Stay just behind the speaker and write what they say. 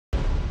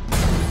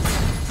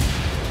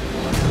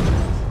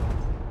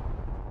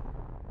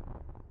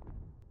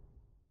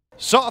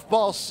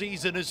Softball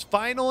season is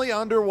finally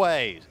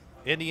underway.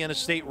 Indiana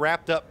State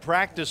wrapped up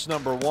practice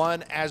number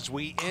 1 as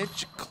we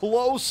inch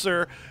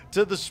closer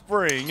to the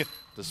spring,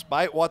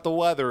 despite what the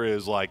weather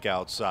is like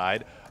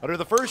outside, under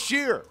the first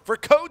year for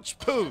Coach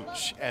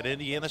Pooch at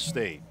Indiana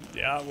State.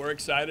 Yeah, we're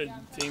excited.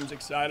 The team's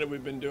excited.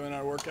 We've been doing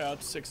our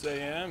workouts 6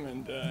 a.m.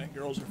 and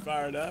girls are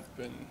fired up,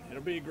 and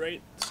it'll be a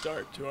great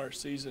start to our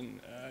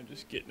season,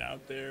 just getting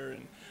out there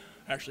and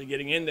actually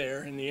getting in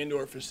there in the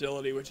indoor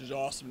facility, which is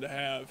awesome to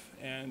have,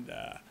 and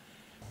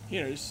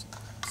just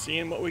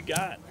seeing what we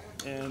got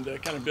and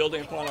kind of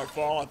building upon our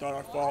fall. I thought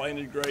our fall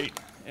ended great,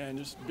 and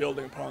just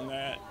building upon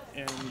that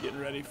and getting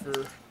ready for,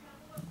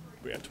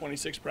 we have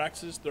 26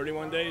 practices,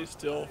 31 days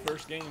till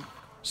first game.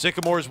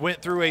 Sycamores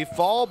went through a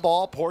fall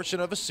ball portion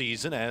of a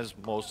season, as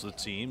most of the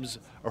teams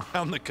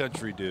around the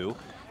country do,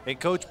 and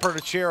Coach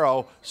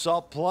Pernicero saw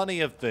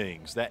plenty of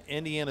things that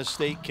Indiana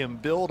State can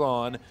build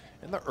on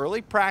in the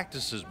early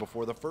practices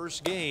before the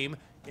first game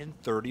in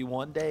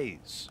 31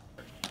 days.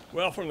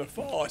 Well, from the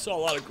fall, I saw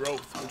a lot of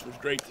growth, which was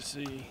great to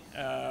see.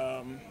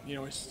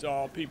 We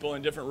saw people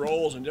in different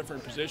roles and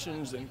different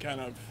positions and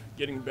kind of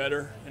getting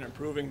better and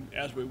improving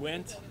as we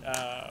went.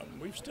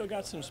 We've still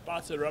got some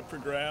spots that are up for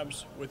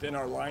grabs within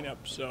our lineup,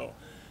 so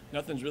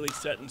nothing's really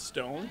set in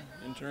stone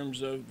in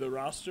terms of the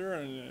roster,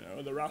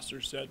 and the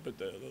roster's set, but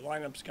the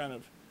lineup's kind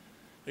of,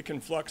 it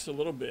can flux a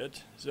little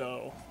bit.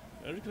 So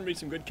there's going to be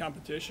some good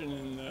competition,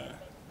 and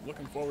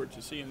looking forward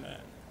to seeing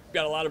that.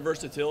 Got a lot of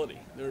versatility.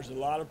 There's a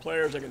lot of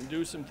players that can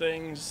do some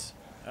things.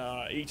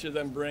 Each of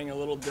them bring a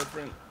little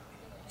different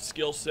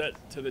skill set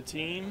to the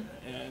team,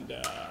 and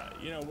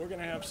we're going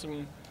to have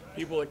some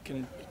people that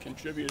can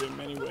contribute in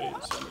many ways.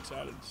 So I'm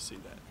excited to see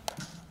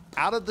that.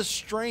 Out of the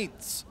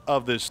strengths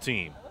of this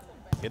team,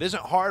 it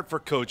isn't hard for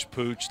Coach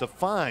Pooch to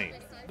find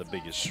the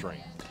biggest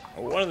strength.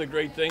 Well, one of the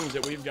great things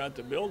that we've got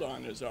to build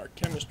on is our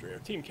chemistry. Our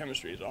team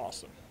chemistry is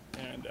awesome,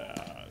 and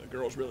the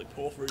girls really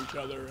pull for each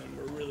other, and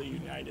we're really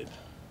united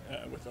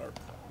with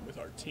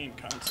our team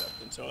concept,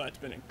 and so that's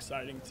been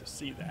exciting to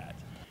see that.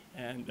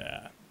 And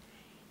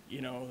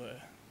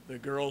the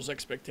girls'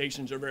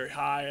 expectations are very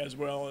high, as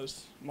well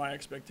as my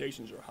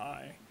expectations are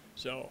high.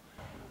 So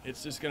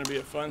it's just going to be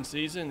a fun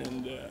season,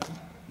 and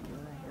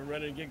we're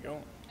ready to get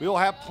going. We will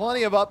have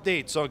plenty of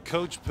updates on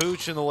Coach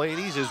Pooch and the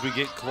ladies as we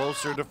get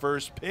closer to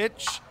first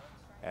pitch.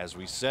 As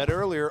we said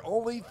earlier,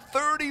 only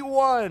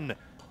 31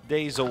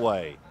 days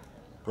away.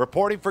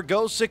 Reporting for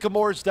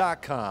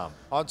GoSycamores.com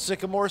on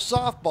Sycamore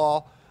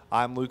Softball,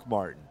 I'm Luke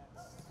Martin.